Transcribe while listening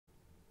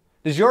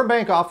Does your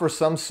bank offer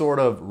some sort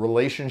of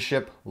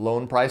relationship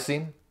loan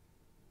pricing?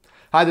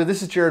 Hi there,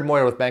 this is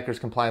Jerod with Bankers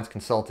Compliance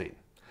Consulting.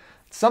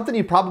 Something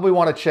you probably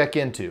want to check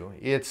into.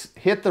 It's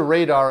hit the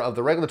radar of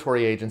the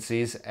regulatory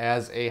agencies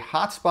as a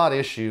hotspot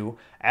issue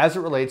as it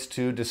relates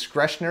to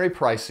discretionary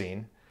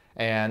pricing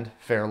and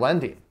fair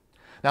lending.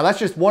 Now that's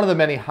just one of the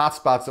many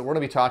hotspots that we're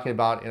going to be talking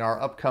about in our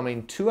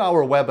upcoming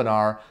 2-hour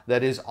webinar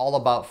that is all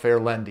about fair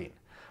lending.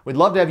 We'd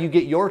love to have you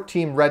get your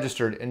team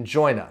registered and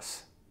join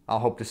us. I'll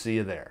hope to see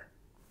you there.